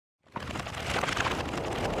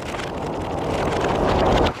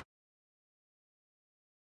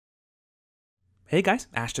Hey guys,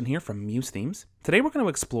 Ashton here from Muse Themes. Today we're going to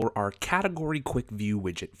explore our Category Quick View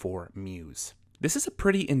widget for Muse. This is a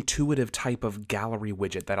pretty intuitive type of gallery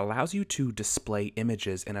widget that allows you to display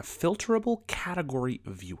images in a filterable category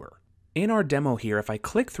viewer. In our demo here, if I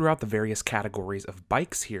click throughout the various categories of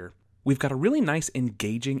bikes here, we've got a really nice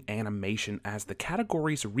engaging animation as the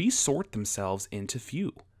categories resort themselves into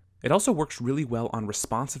view. It also works really well on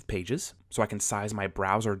responsive pages, so I can size my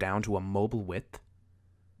browser down to a mobile width.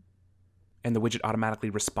 And the widget automatically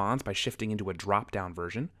responds by shifting into a drop-down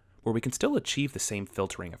version, where we can still achieve the same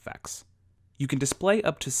filtering effects. You can display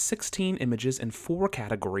up to 16 images in 4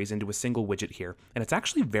 categories into a single widget here, and it's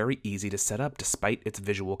actually very easy to set up despite its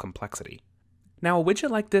visual complexity. Now, a widget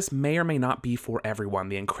like this may or may not be for everyone.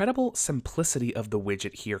 The incredible simplicity of the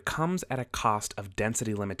widget here comes at a cost of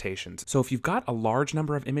density limitations. So if you've got a large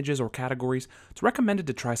number of images or categories, it's recommended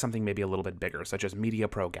to try something maybe a little bit bigger, such as Media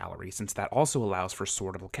Pro Gallery, since that also allows for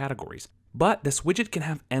sortable categories. But this widget can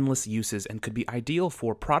have endless uses and could be ideal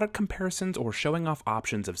for product comparisons or showing off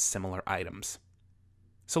options of similar items.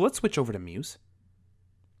 So let's switch over to Muse.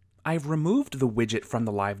 I've removed the widget from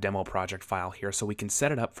the live demo project file here so we can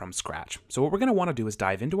set it up from scratch. So what we're going to want to do is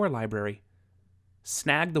dive into our library,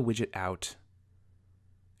 snag the widget out,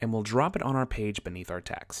 and we'll drop it on our page beneath our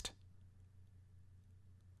text.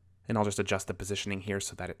 And I'll just adjust the positioning here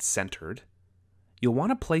so that it's centered. You'll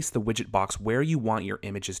want to place the widget box where you want your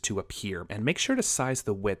images to appear, and make sure to size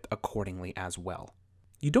the width accordingly as well.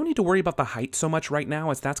 You don't need to worry about the height so much right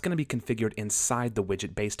now, as that's going to be configured inside the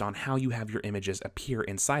widget based on how you have your images appear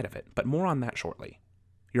inside of it, but more on that shortly.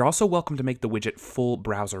 You're also welcome to make the widget full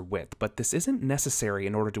browser width, but this isn't necessary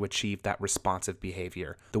in order to achieve that responsive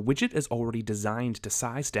behavior. The widget is already designed to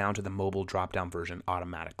size down to the mobile drop-down version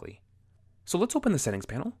automatically. So let's open the settings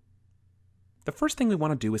panel. The first thing we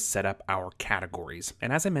want to do is set up our categories,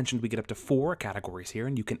 and as I mentioned, we get up to 4 categories here,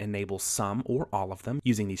 and you can enable some or all of them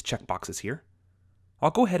using these checkboxes here. I'll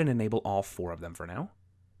go ahead and enable all 4 of them for now.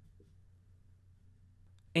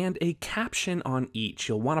 And a caption on each.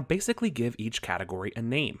 You'll want to basically give each category a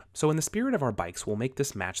name. So in the spirit of our bikes, we'll make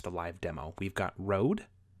this match the live demo. We've got road,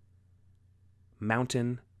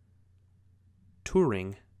 mountain,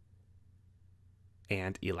 touring,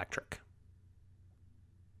 and electric.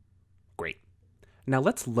 Great. Now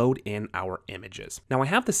let's load in our images. Now I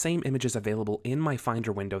have the same images available in my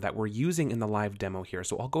Finder window that we're using in the live demo here,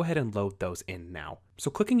 so I'll go ahead and load those in now.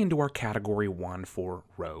 So clicking into our category 1 for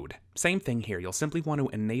road. Same thing here, you'll simply want to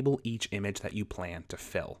enable each image that you plan to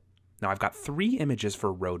fill. Now I've got 3 images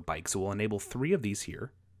for road bike, so we'll enable 3 of these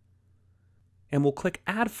here. And we'll click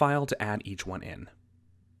Add File to add each one in.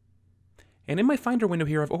 And in my Finder window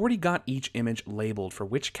here, I've already got each image labeled for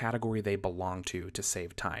which category they belong to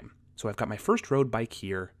save time. So I've got my first road bike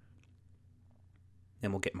here,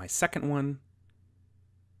 and we'll get my second one,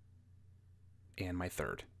 and my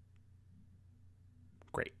third.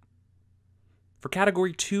 Great. For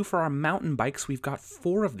category 2, for our mountain bikes, we've got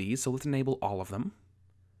 4 of these, so let's enable all of them.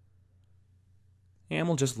 And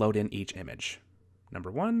we'll just load in each image. Number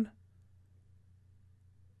 1,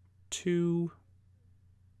 2,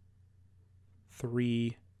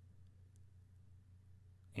 3,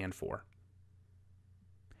 and 4.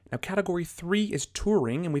 Now category 3 is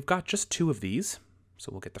touring, and we've got just 2 of these.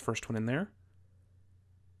 So we'll get the first one in there.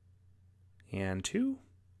 And 2.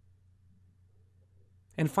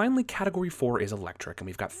 And finally, category 4 is electric, and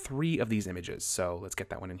we've got 3 of these images. So let's get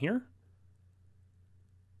that one in here.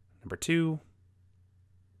 Number 2.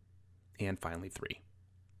 And finally 3.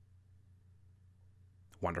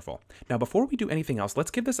 Wonderful. Now before we do anything else,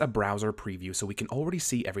 let's give this a browser preview so we can already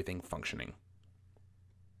see everything functioning.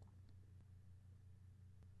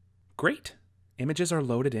 Great. Images are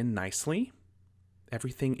loaded in nicely,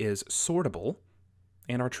 everything is sortable,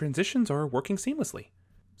 and our transitions are working seamlessly.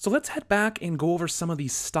 So let's head back and go over some of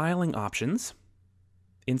these styling options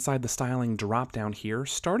inside the styling drop-down here,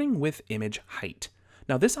 starting with image height.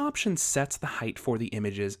 Now this option sets the height for the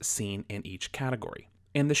images seen in each category.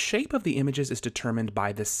 And the shape of the images is determined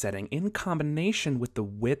by this setting in combination with the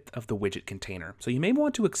width of the widget container. So you may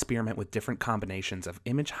want to experiment with different combinations of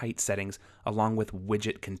image height settings along with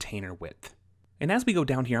widget container width. And as we go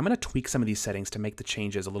down here, I'm going to tweak some of these settings to make the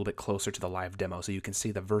changes a little bit closer to the live demo so you can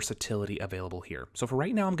see the versatility available here. So for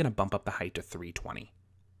right now, I'm going to bump up the height to 320.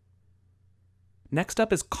 Next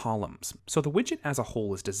up is columns. So the widget as a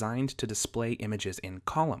whole is designed to display images in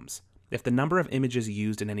columns. If the number of images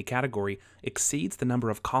used in any category exceeds the number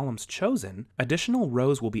of columns chosen, additional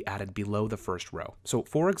rows will be added below the first row. So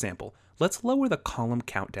for example, let's lower the column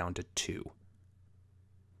count down to 2.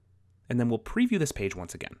 And then we'll preview this page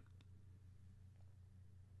once again.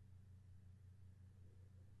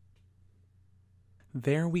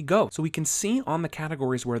 There we go. So we can see on the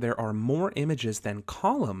categories where there are more images than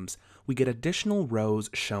columns, we get additional rows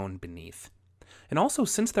shown beneath. And also,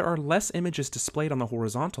 since there are less images displayed on the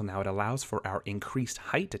horizontal now, it allows for our increased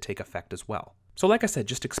height to take effect as well. So like I said,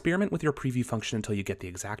 just experiment with your preview function until you get the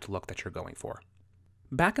exact look that you're going for.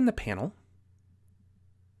 Back in the panel,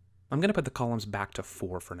 I'm going to put the columns back to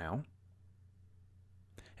 4 for now.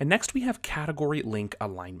 And next we have category link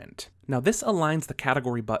alignment. Now this aligns the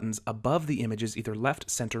category buttons above the images either left,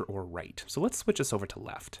 center, or right. So let's switch this over to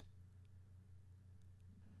left.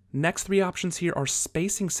 Next 3 options here are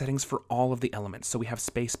spacing settings for all of the elements. So we have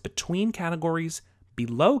space between categories,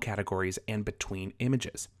 below categories, and between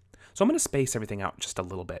images. So I'm going to space everything out just a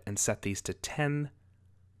little bit and set these to 10,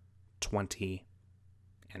 20,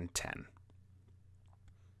 and 10.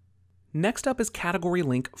 Next up is category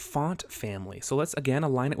link font family. So let's again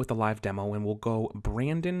align it with the live demo and we'll go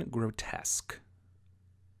Brandon Grotesque.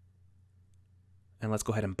 And let's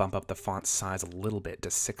go ahead and bump up the font size a little bit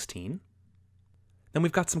to 16. Then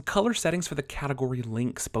we've got some color settings for the category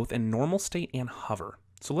links, both in normal state and hover.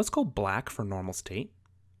 So let's go black for normal state.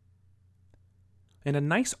 And a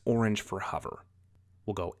nice orange for hover.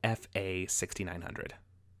 We'll go FA 6900.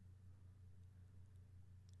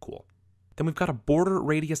 Cool. Then we've got a border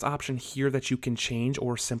radius option here that you can change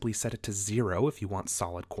or simply set it to 0 if you want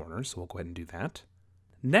solid corners, so we'll go ahead and do that.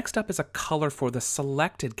 Next up is a color for the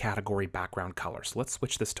selected category background color. So let's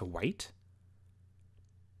switch this to white.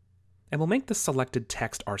 And we'll make the selected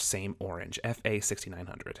text our same orange, FA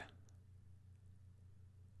 6900.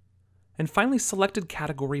 And finally, selected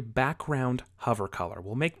category background hover color.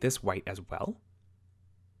 We'll make this white as well.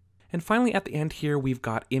 And finally, at the end here, we've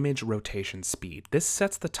got image rotation speed. This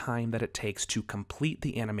sets the time that it takes to complete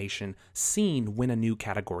the animation seen when a new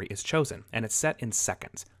category is chosen, and it's set in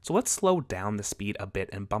seconds. So let's slow down the speed a bit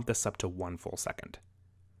and bump this up to 1 full second.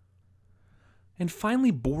 And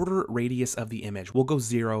finally, border radius of the image. We'll go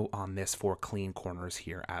 0 on this for clean corners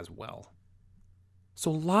here as well. So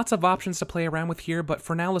lots of options to play around with here, but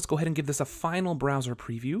for now, let's go ahead and give this a final browser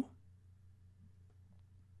preview.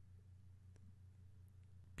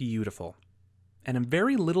 Beautiful. And in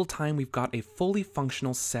very little time, we've got a fully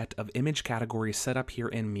functional set of image categories set up here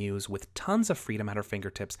in Muse with tons of freedom at our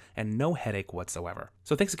fingertips and no headache whatsoever.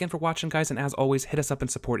 So thanks again for watching, guys, and as always, hit us up in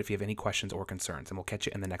support if you have any questions or concerns, and we'll catch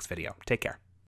you in the next video. Take care.